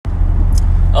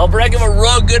Unbreakable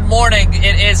Road, good morning.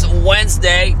 It is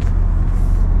Wednesday.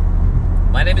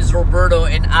 My name is Roberto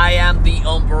and I am the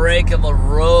Unbreakable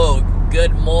Road.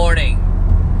 Good morning.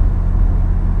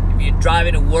 If you're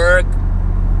driving to work,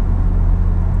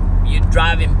 you're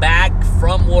driving back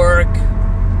from work,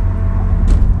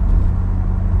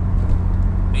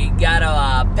 you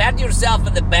gotta pat yourself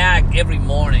in the back every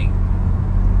morning.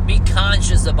 Be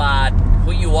conscious about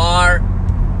who you are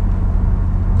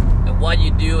and what you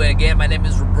do. And again, my name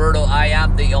is Roberto. I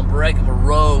am the Unbreakable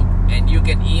Rogue, and you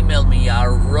can email me at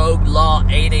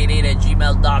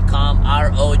roguelaw888@gmail.com,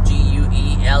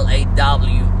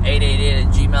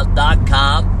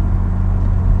 ROGUELAW888@gmail.com.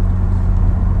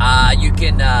 You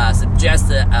can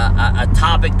suggest a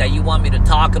topic that you want me to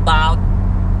talk about,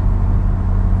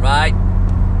 right?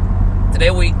 Today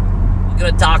we're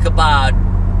going to talk about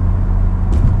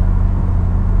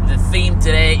the theme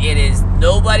today. It is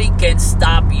nobody can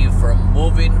stop you from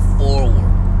moving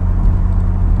forward.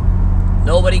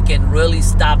 Nobody can really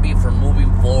stop you from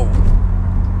moving forward.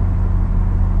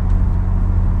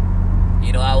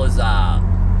 You know, I was, I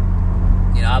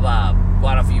have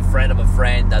quite a few friends of a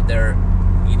friend that they're,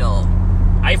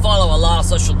 I follow a lot of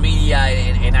social media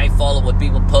and I follow what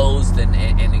people post and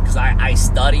because I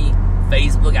study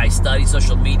Facebook, I study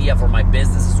social media for my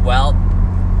business as well.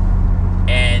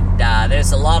 And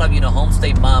there's a lot of,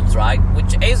 homestay moms, right?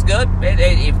 Which is good.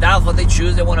 If that's what they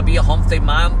choose, they want to be a homestay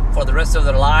mom for the rest of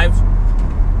their lives.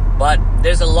 But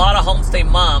there's a lot of homestay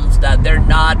moms that they're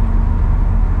not,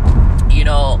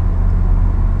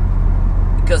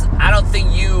 because I don't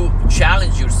think you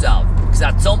challenge yourself. Because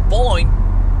at some point,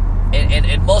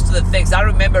 and most of the things I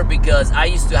remember, because I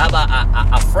used to have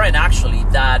a friend actually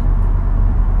that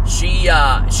she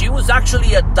was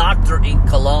actually a doctor in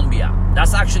Colombia.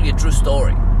 That's actually a true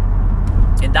story,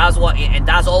 and that's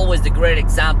always the great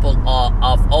example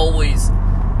of always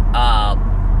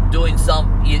doing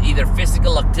some either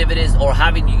physical activities or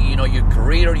having your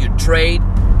career, your trade,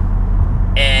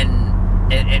 and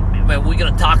we're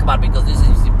gonna talk about it because this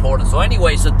is important. So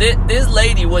anyway, so this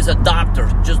lady was a doctor.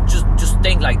 Just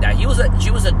think like that. She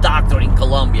was a doctor in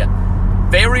Colombia,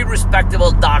 very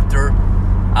respectable doctor.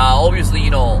 Obviously,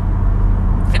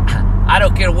 I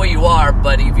don't care where you are,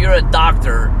 but if you're a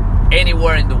doctor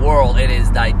anywhere in the world, it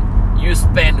is like you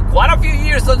spend quite a few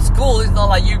years in school. It's not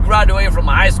like you graduate from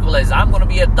high school as I'm going to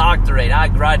be a doctorate. I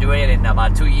graduated in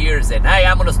about 2 years, and hey,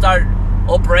 I'm going to start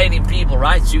operating people,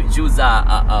 right? She was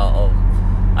an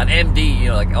MD,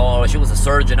 she was a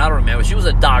surgeon. I don't remember. She was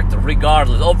a doctor.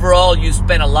 Regardless, overall, you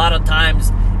spend a lot of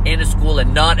times in the school,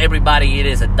 and not everybody it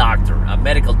is a doctor, a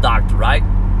medical doctor, right?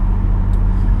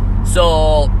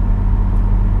 So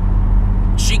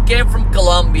she came from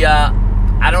Colombia.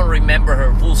 I don't remember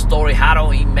her full story, how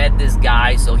he met this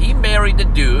guy. So he married the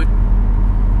dude.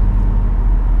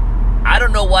 I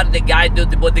don't know what the guy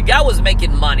did, but the guy was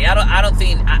making money. I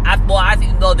think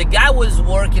the guy was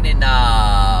working in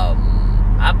I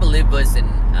believe it was in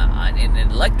an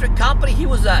electric company. He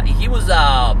was a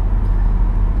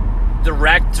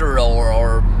director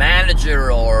or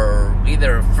manager or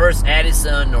either First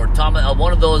Edison or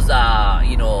one of those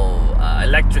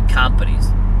electric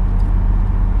companies.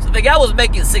 So the guy was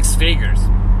making 6 figures.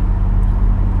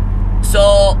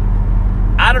 So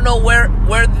I don't know where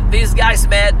these guys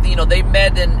met. They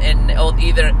met in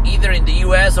either in the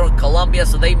U.S. or Colombia.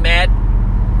 So they met.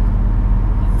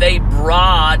 They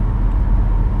brought.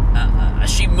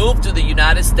 She moved to the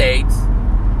United States.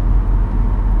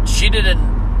 She didn't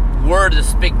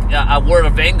speak a word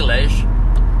of English,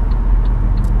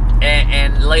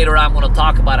 and later I'm going to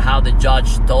talk about how the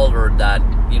judge told her that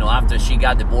after she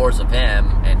got divorced of him,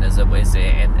 and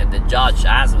the judge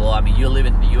asked, well, I mean, you live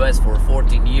in the U.S. for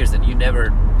 14 years and you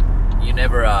never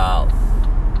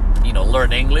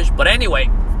learn English. But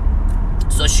anyway,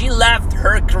 so she left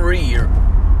her career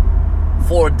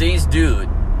for this dude,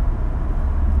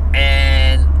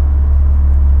 and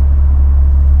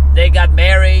they got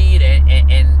married,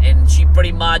 and she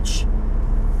pretty much,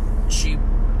 she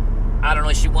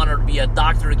wanted to be a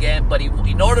doctor again, but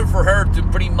in order for her to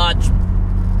pretty much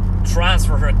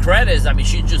transfer her credits, I mean,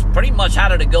 she just pretty much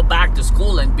had to go back to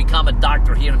school and become a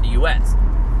doctor here in the U.S.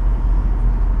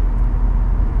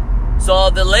 So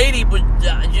the lady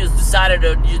just decided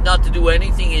not to do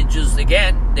anything, and just,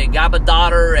 again, they got a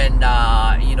daughter, and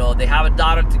they have a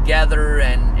daughter together,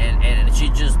 and she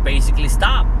just basically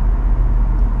stopped.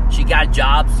 She got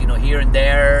jobs, here and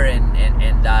there, and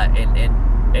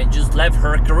just left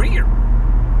her career.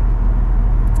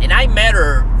 And I met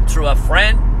her through a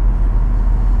friend,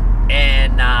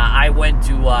 and I went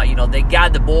to, they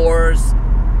got divorced,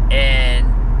 and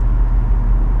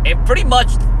pretty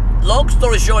much, long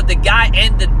story short, the guy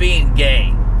ended being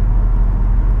gay.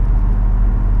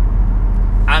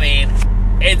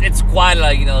 it's quite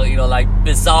like, like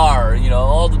bizarre,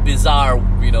 all the bizarre,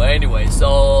 anyway.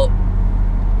 So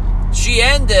she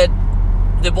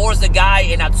divorced the guy,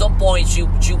 and at some point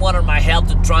she wanted my help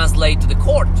to translate to the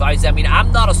court. So I said,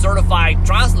 I'm not a certified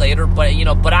translator,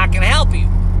 but I can help you.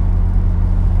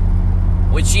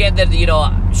 Which she ended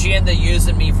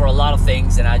using me for a lot of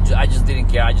things, and I just didn't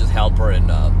care. I just helped her,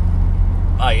 and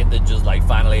I ended just like,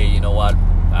 finally, you know what,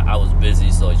 I was busy,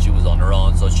 so she was on her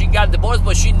own. So she got divorced,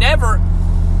 but she never.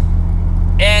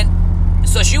 And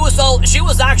so she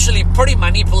was actually a pretty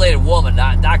manipulated woman.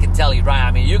 I can tell you,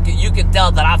 right? You can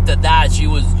tell that after that she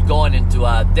was going into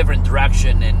a different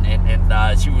direction,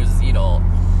 and she was,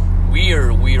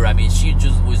 weird. She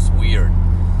just was weird.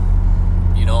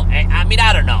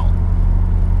 I don't know.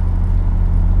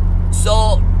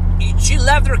 So she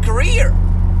left her career.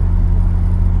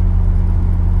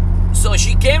 So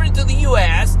she came into the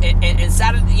U.S. and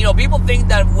started, people think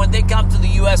that when they come to the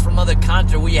U.S. from other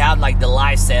country, we have like the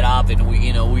life set up, and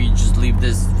we just live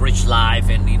this rich life,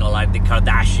 and like the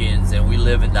Kardashians, and we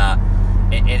live in a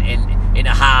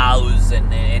house,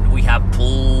 and we have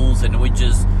pools, and we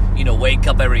just wake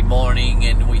up every morning,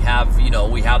 and we have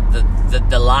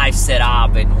the life set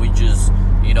up, and we just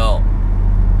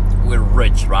we're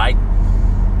rich, right?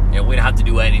 And we don't have to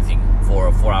do anything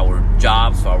for our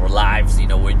jobs, for our lives.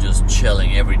 We're just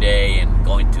chilling every day and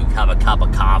going to have a cup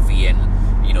of coffee and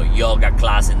yoga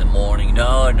class in the morning.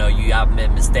 No, you have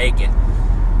been mistaken.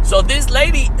 So this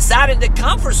lady sat in the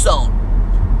comfort zone.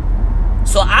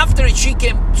 So after she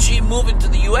moved into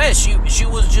the U.S., she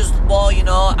was just,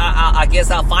 I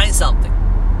guess I'll find something.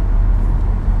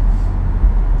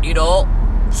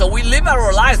 So we live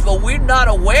our lives, but we're not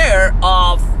aware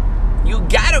of. You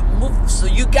gotta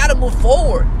move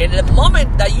forward. And the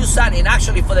moment that you sat in,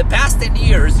 actually for the past 10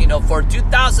 years, for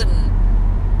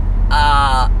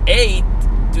 2008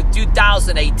 to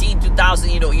 2018,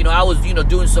 2000, I was,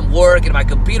 doing some work in my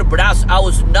computer, but I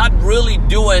was not really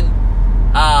doing,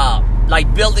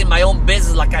 like building my own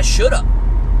business like I should have.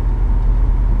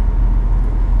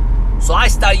 So I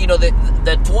started,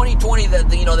 the 2020,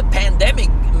 the pandemic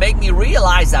made me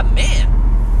realize that, man,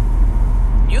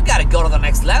 you got to go to the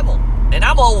next level. And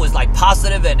I'm always like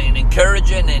positive and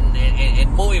encouraging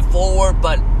and moving forward,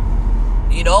 but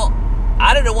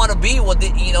I didn't want to be with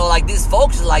like these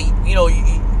folks, like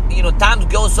times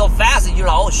go so fast, and you're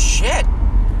like, oh shit,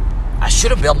 I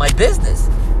should have built my business.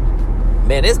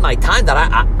 Man, it's my time that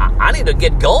I need to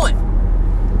get going.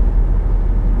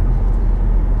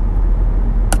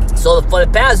 So for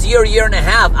the past year and a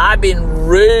half, I've been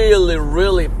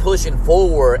really pushing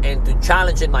forward and to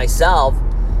challenging myself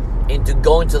into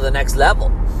going to the next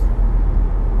level.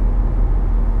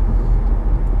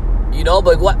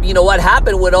 But what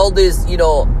happened with all these,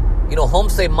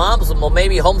 homestay moms, or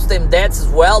maybe homestay dads as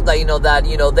well, that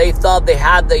they thought they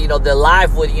had the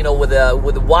life with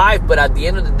the wife, but at the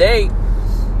end of the day,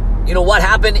 what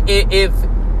happened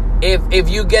if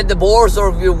you get divorced, or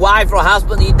if your wife or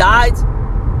husband he dies,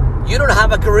 you don't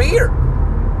have a career.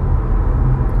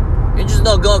 You're just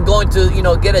not going to,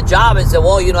 get a job and say,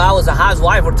 well, I was a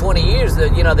housewife for 20 years.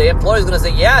 The employer's going to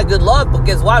say, yeah, good luck. But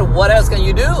guess what? What else can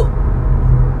you do?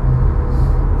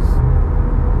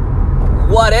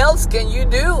 What else can you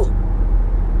do?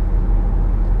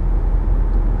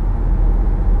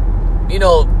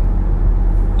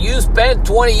 You spent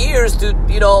 20 years to,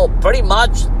 pretty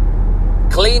much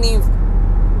cleaning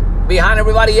behind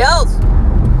everybody else.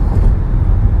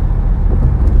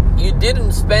 You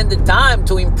didn't spend the time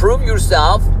to improve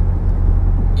yourself.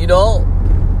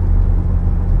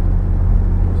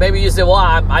 Maybe you say, well,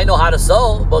 I know how to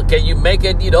sew, but can you make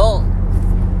it,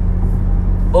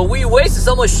 But we wasted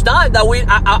so much time that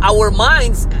our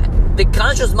minds, the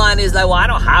conscious mind is like, well, I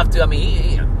don't have to.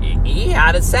 He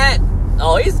had it set.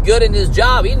 Oh, he's good in his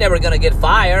job. He's never going to get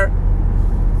fired.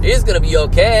 He's going to be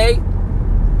okay.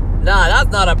 Nah,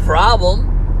 that's not a problem.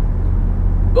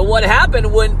 But what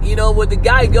happened when when the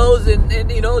guy goes and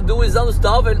do his own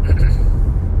stuff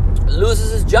and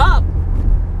loses his job,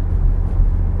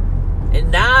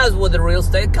 and now is with the real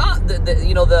estate all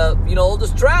the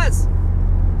stress.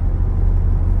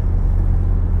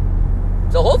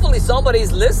 So hopefully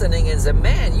somebody's listening and say,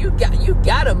 man, you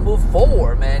got to move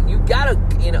forward, man. You got to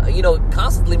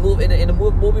constantly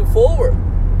moving forward.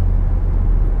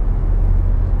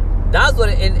 That's what,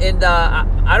 and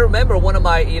I remember one of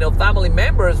my family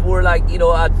members were like they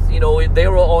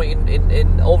were all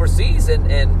in overseas,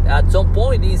 and at some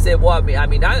point he said, well,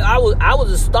 I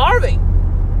was starving.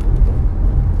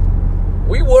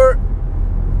 We were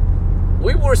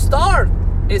starved.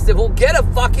 He said, well, get a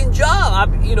fucking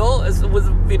job. It was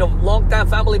a long time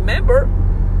family member,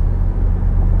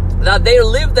 that they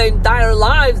lived their entire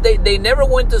lives. They never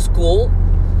went to school.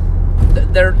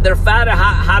 Their father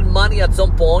had money at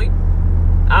some point.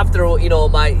 After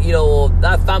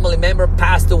that family member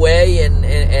passed away, and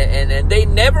they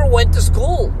never went to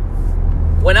school.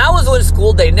 When I was in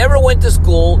school, they never went to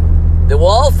school. They were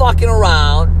all fucking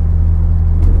around.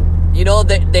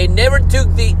 They never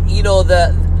took the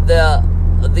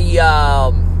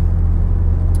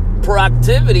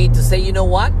proactivity to say, you know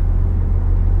what,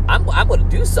 I'm going to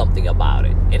do something about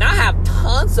it. And I have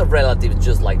tons of relatives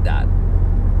just like that.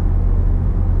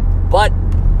 But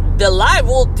the life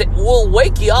will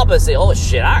wake you up and say, oh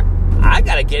shit, I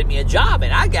got to get me a job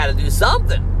and I got to do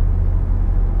something.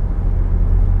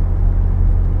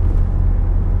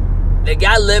 The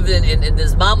guy lived in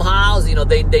this mom house.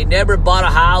 They never bought a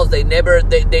house. They never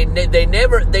do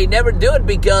it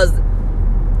because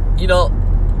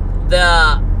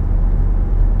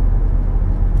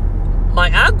my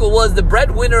uncle was the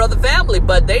breadwinner of the family,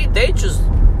 but they just,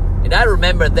 and I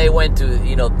remember they went to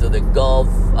to the golf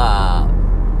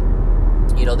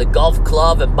the golf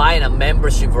club and buying a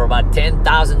membership for about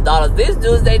 $10,000. These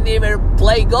dudes, they never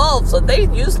play golf, so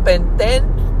you spend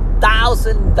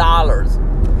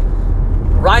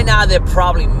 $10,000. Right now, they're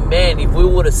probably, man, if we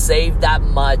would have saved that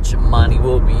much money,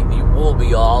 we'll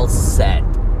be all set.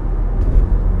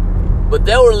 But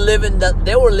they were living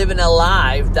a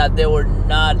life that they were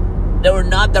not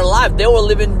their life. They were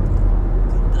living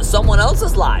someone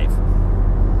else's life.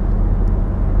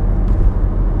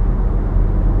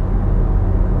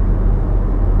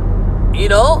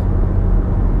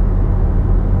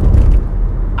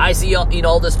 I see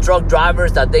all these truck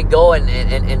drivers that they go and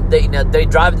they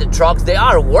drive the trucks. They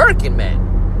are working, man.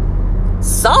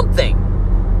 Something.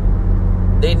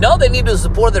 They know they need to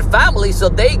support their family, so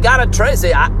they gotta try to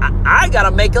say, I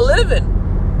gotta make a living.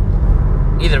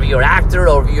 Either if you're an actor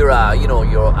or if you're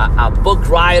a book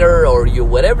writer or you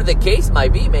whatever the case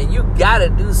might be, man, you gotta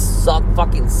do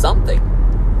fucking something.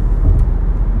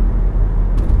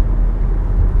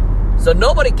 So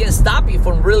nobody can stop you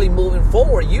from really moving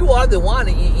forward. You are the one.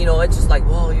 It's just like,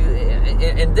 well,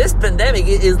 in this pandemic,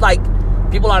 it's like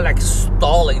people are like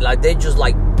stalling. Like they just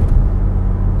like,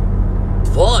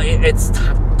 well, it's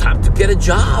time to get a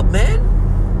job, man.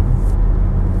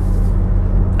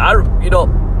 I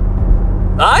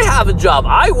have a job.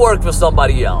 I work for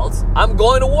somebody else. I'm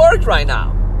going to work right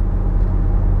now.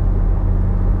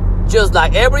 Just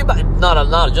like everybody,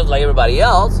 not just like everybody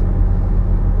else.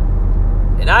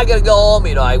 And I gotta go home.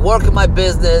 I work in my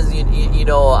business.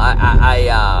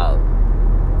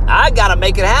 I gotta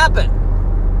make it happen.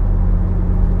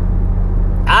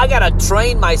 I gotta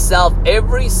train myself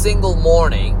every single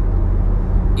morning.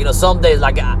 Some days,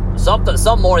 like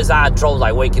some mornings I had trouble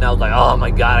like waking up. Like, oh my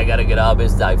God, I gotta get up.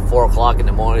 It's like 4 o'clock in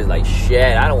the morning. It's like,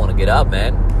 shit, I don't want to get up,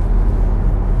 man.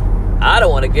 I don't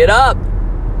want to get up.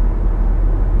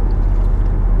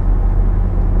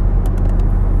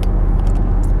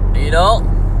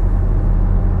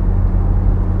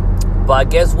 But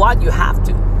guess what? You have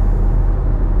to.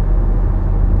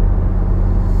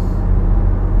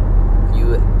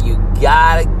 You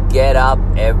gotta get up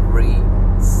every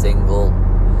single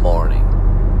morning.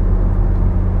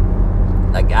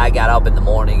 Like I got up in the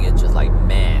morning, it's just like,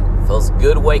 man, feels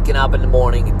good waking up in the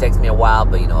morning. It takes me a while,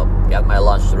 but got my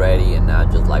lunch ready and I'm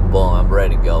just like, boom, I'm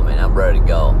ready to go, man. I'm ready to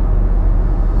go.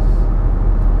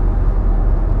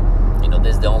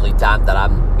 This is the only time that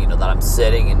I'm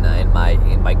sitting in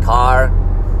my car.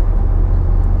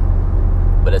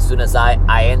 But as soon as I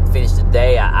finish the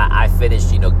day, I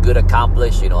finished, good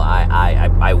accomplished.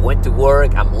 I went to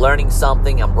work. I'm learning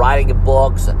something. I'm writing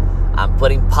books. I'm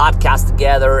putting podcasts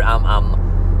together. I'm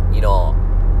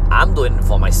doing it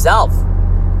for myself.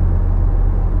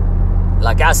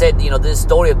 Like I said, this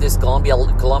story of this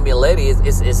Colombian lady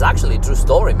is actually a true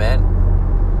story, man.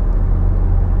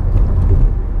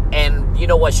 And you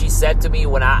know what she said to me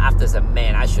after I said,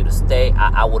 man, I should have stayed.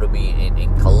 I would have been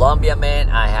in Colombia, man.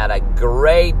 I had a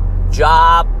great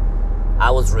job.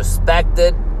 I was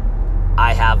respected.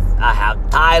 I have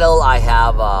title. I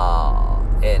have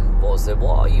and Paul said,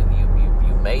 well, you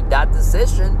made that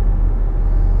decision.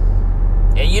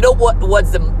 And you know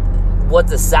what's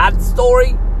the sad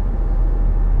story?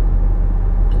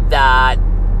 That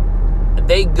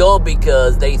they go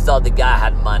because they thought the guy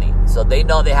had money. So they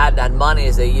know they had that money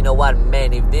and say, you know what,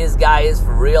 man, if this guy is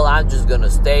for real, I'm just going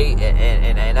to stay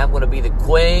and I'm going to be the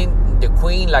queen,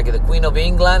 like the Queen of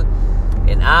England,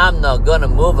 and I'm not going to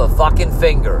move a fucking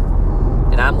finger.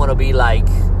 And I'm going to be like,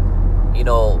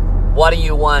 what do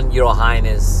you want, Your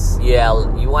Highness?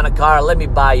 Yeah, you want a car? Let me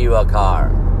buy you a car.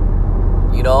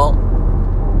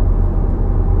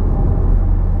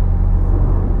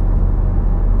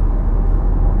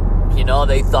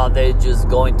 thought they're just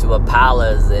going to a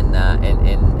palace, and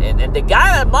the guy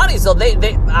had money, so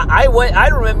I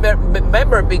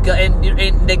remember because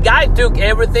and the guy took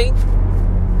everything.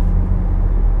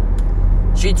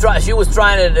 She was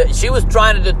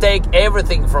trying to take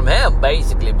everything from him,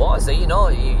 basically. Boy, so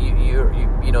you're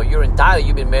entitled.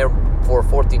 You've been married for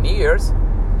 14 years,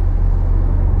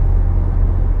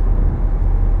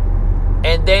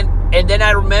 and then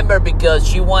I remember because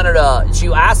she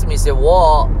asked me, said,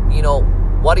 well,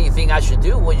 what do you think I should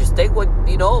do? Well, just take what,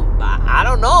 I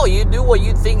don't know. You do what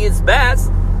you think is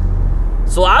best.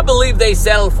 So I believe they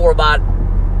settled for about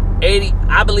 80.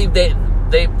 I believe the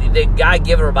guy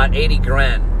gave her about 80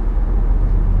 grand.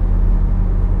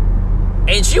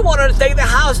 And she wanted to take the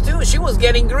house too. She was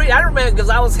getting greedy. I remember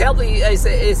because I was helping. I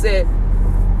said,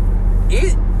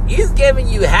 he's giving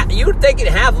you you're taking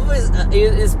half of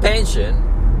his pension.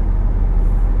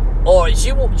 Or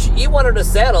he wanted to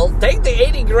settle. Take the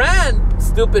 80 grand,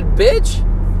 stupid bitch.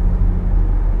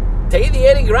 Take the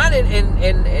 80 grand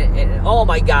and oh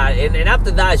my God. And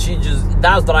after that,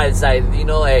 that's what I decided,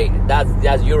 hey,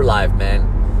 that's your life, man.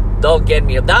 Don't get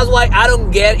me up. That's why I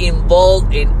don't get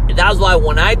involved that's why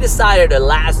when I decided the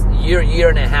last year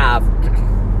and a half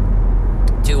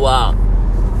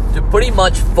to pretty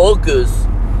much focus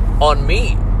on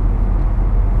me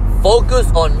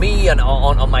and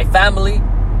on my family.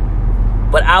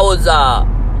 But I was,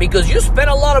 because you spend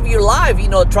a lot of your life, you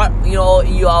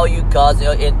cause,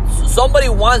 and somebody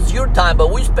wants your time,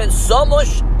 but we spend so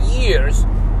much years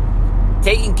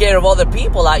taking care of other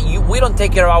people that we don't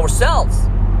take care of ourselves.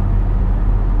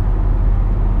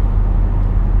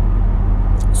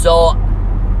 So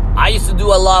I used to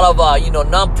do a lot of,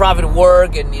 non-profit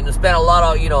work and, spend a lot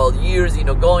of, years,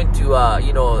 going to,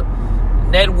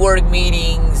 network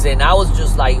meetings, and I was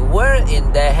just like, where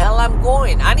in the hell I'm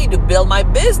going? I need to build my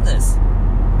business.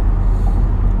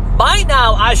 By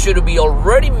now, I should be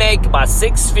already making about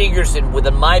 6 figures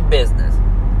within my business.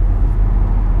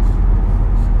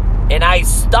 And I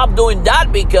stopped doing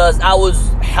that because I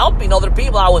was helping other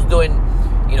people. I was doing,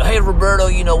 hey Roberto,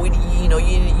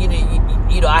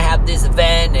 I have this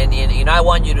event and I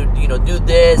want you to, do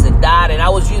this and that. And I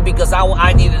was used because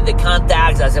I needed the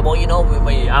contacts. I said, well,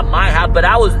 I might have, but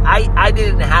I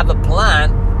didn't have a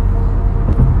plan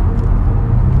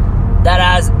that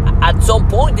at some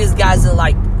point, these guys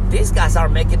are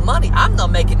making money. I'm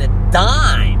not making a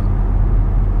dime.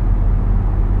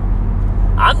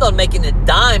 I'm not making a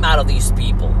dime out of these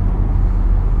people.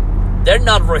 They're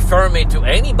not referring me to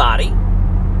anybody.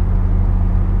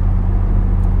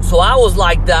 So I was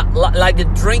like the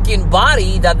drinking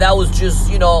body that was just,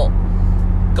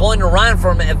 going around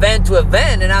from event to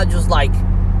event. And I was just like,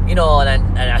 and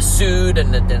a suit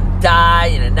and a tie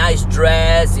and a nice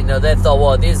dress. They thought,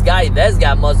 well, this guy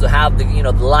must have the,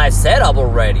 the life set up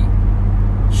already.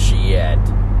 Shit.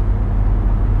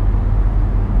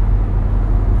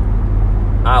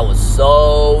 I was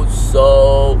so,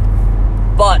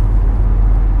 but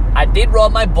I did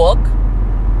write my book.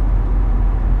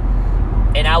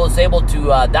 And I was able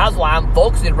to, that's why I'm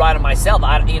focusing right on myself.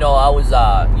 I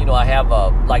have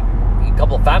like a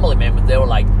couple of family members. They were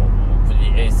like,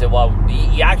 he said, well,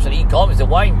 he called me and said,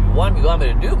 what do you want me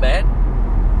to do, man?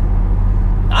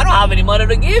 I don't have any money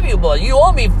to give you, but you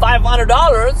owe me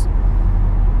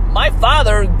 $500. My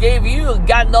father gave you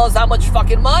God knows how much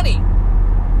fucking money.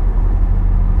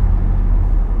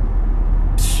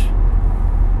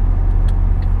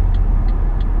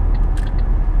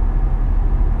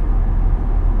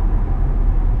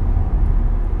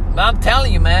 I'm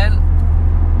telling you, man,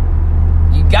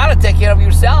 you gotta take care of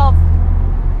yourself.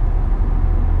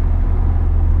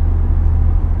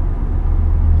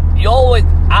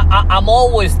 I'm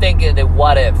always thinking that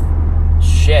what if,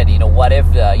 what if,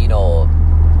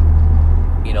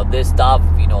 this stuff,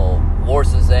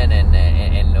 worsens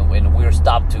and we're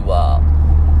stopped to,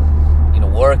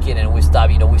 working, and we stop,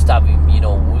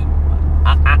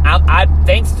 I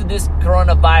thanks to this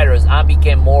coronavirus, I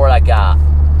became more like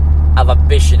of a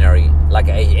visionary, like,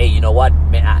 hey, you know what,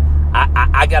 man,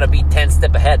 I gotta be 10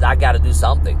 steps ahead. I gotta do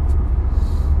something.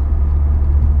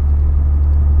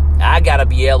 I gotta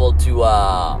be able to,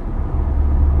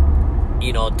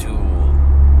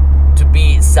 to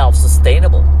be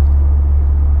self-sustainable.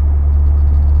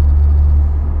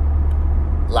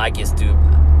 Like,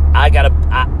 I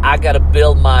gotta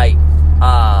build my,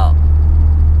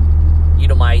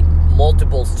 my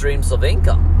multiple streams of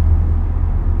income.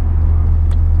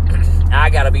 I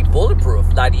gotta be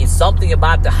bulletproof. Like, if something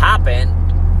about to happen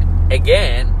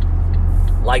again,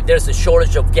 like there's a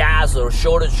shortage of gas or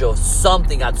shortage of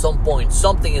something at some point,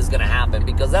 something is gonna happen,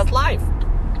 because that's life.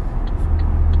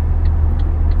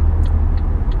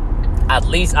 at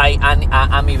least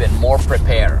I'm even more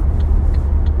prepared.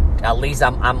 At least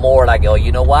I'm more like, oh,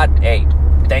 you know what? Hey,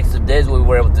 thanks to this, we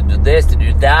were able to do this, to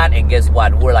do that, and guess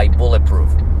what? We're like bulletproof.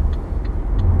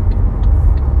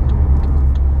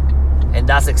 And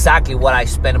that's exactly what I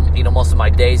spend, most of my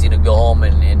days. Go home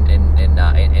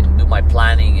and do my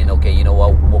planning. And okay, you know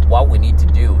what we need to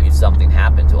do if something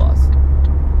happened to us.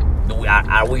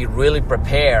 Are we really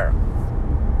prepared?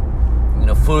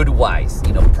 Food-wise,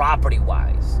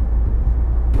 property-wise.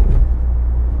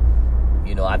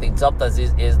 I think sometimes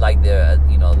is like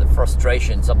the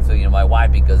frustration. Something, my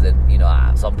wife, because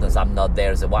sometimes I'm not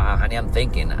there. So, well, honey, I'm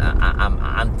thinking.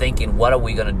 I'm thinking, what are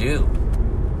we gonna do?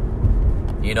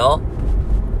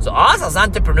 So us as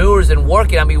entrepreneurs and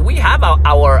working, we have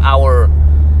our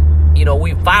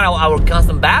we fight our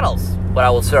constant battles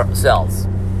with ourselves.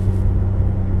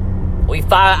 We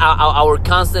fight our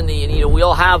constant, we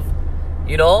all have,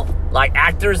 like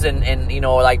actors and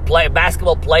like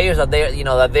basketball players that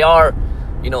they are,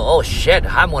 oh shit,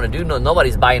 I'm gonna do. No,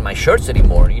 nobody's buying my shirts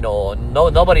anymore.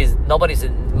 Nobody's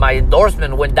my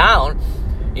endorsement went down.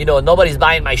 Nobody's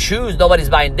buying my shoes. Nobody's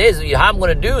buying this. How I'm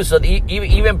gonna do? So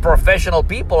even professional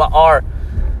people are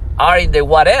in the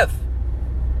what if.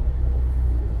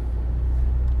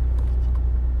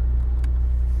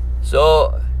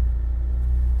 So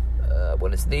I'm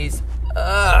gonna sneeze.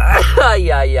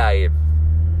 Yeah.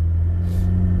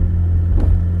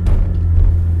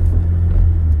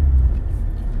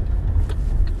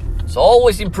 So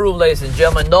always improve, ladies and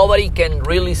gentlemen. Nobody can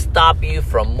really stop you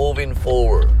from moving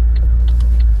forward.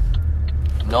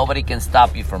 Nobody can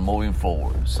stop you from moving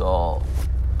forward. So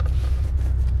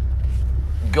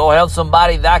go help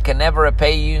somebody that can never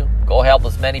repay you. Go help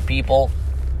as many people.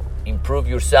 Improve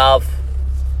yourself.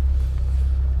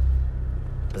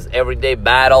 This everyday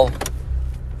battle.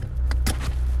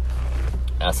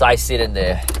 As I sit in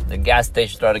the gas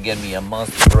station, try to get me a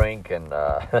Monster drink and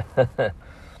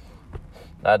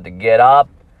not to get up.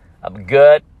 I'm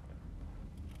good.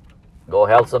 Go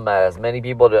help somebody, as many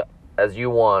people as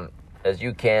you want, as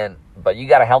you can, but you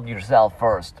gotta help yourself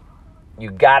first.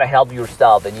 You gotta help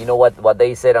yourself. And you know what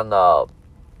they said on the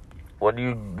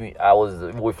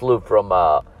we flew from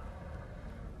Baton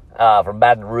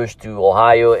Rouge to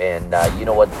Ohio, and you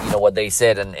know what they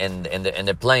said in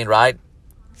the plane, right?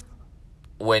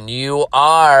 When you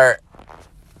are,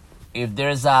 if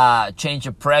there's a change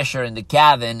of pressure in the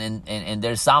cabin and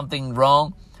there's something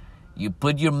wrong, you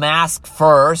put your mask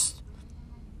first,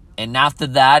 and after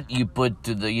that you put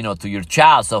to your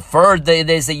child. So first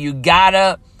they say you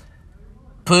gotta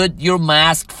put your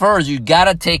mask first. You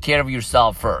gotta take care of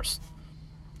yourself first.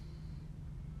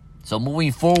 So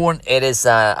moving forward, it is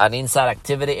an inside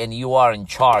activity, and you are in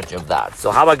charge of that.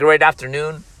 So have a great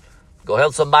afternoon. Go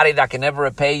help somebody that can never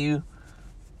repay you.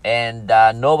 And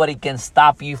nobody can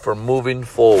stop you from moving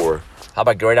forward. Have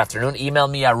a great afternoon. Email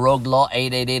me at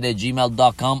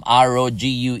roguelaw888@gmail.com.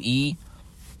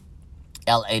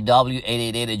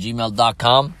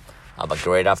 ROGUELAW888@gmail.com. Have a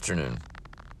great afternoon.